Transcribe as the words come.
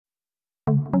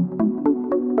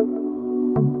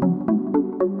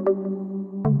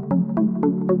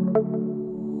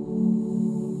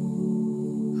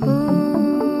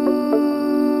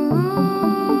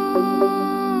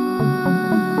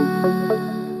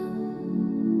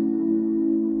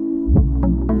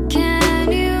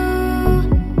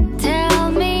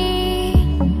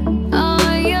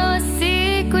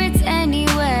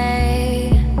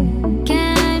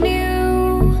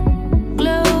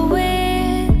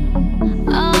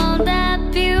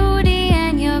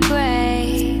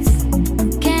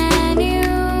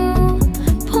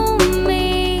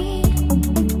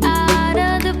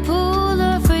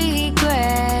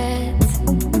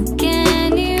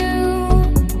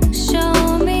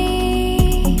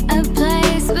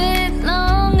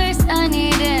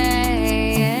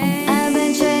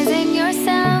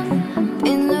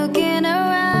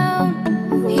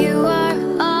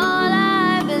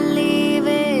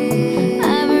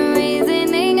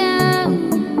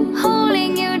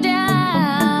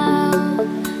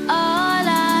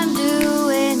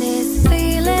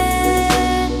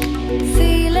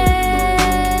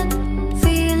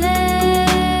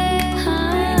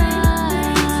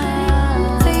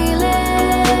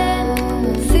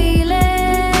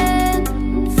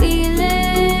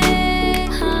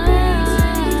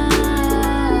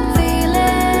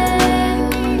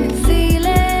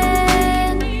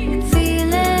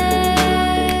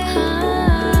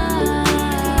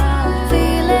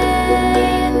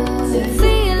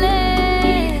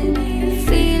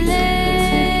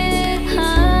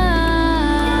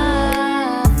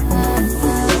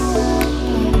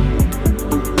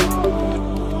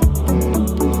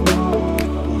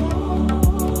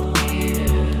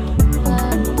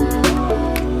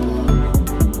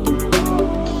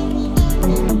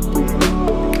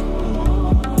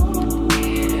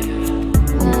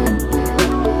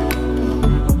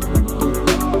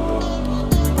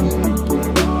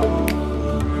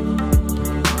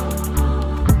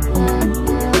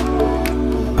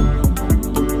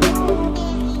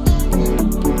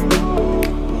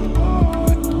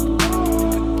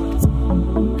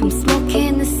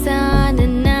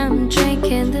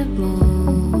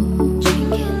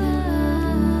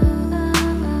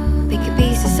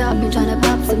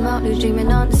Who's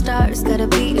dreaming on the stars, gotta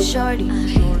be a shorty.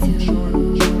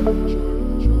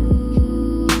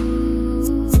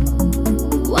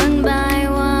 One by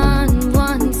one,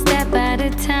 one step at a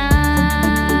time.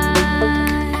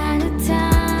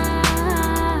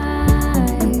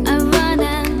 I run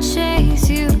and chase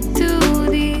you through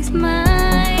these minds.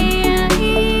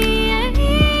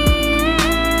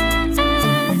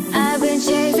 I've been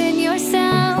chasing your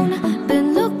sound,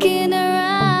 been looking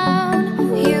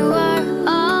around. You are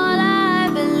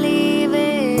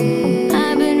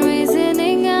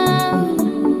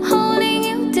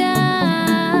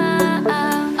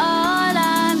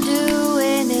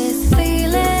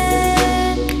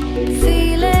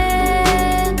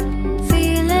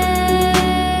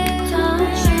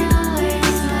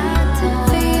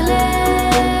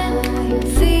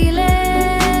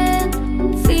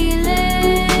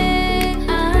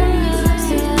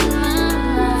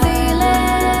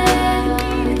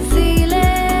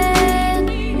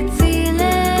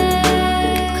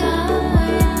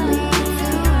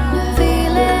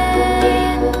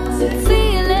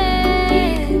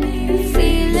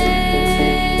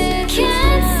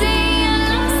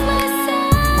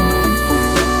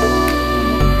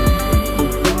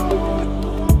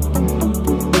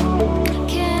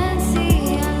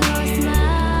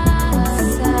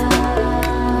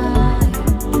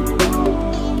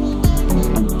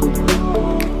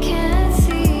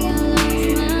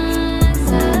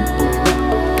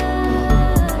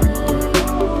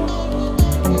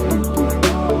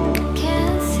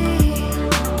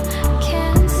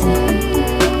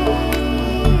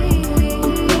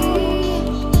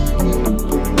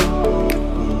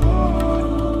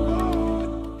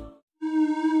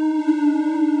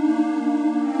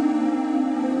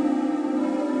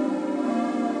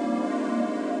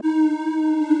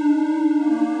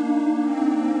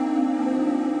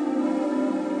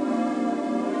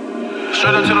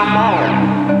straight up to the mall.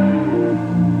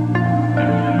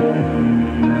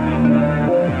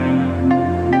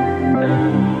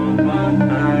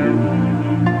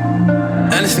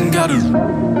 Anything got it.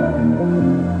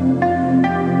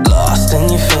 Lost in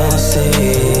your fantasy,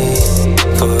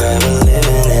 forever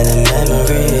living in a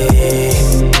memory.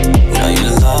 Now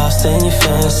you're lost in your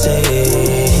fantasy,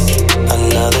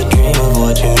 another dream of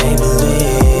what you may believe.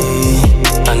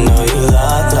 I know you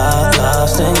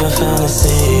lost in your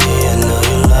fantasy. I know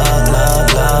you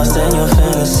lost in your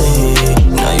fantasy.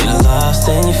 Now you're lost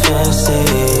in your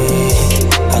fantasy.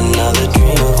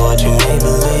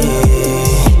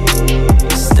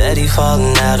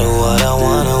 falling out of what I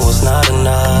wanted was not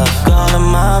enough. Calling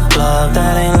my bluff,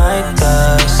 that ain't like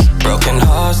us. Broken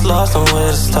hearts, lost on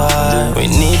where to start. We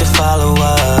need to follow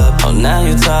up. Oh, now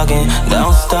you're talking,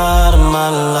 don't start a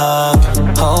monologue.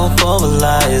 Hope over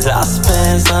lies, I'll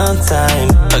spend some time.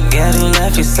 Forget who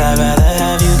left your side, rather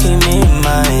have you keep me in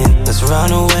mind. Let's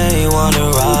run away, wander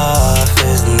off,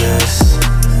 isn't this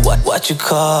what you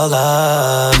call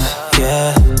love?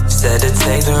 Yeah, said to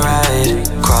take the ride,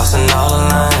 crossing all the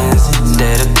lines.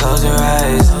 Dare to close your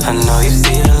eyes, I know you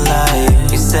see the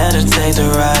light. You said to take the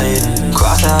ride,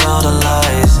 cross out all the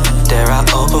lies. Dare I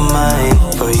open mine,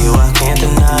 for you I can't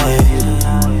deny.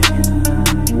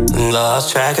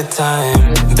 Lost track of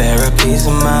time, bear a peace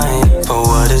of mind, for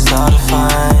what is hard to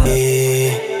find.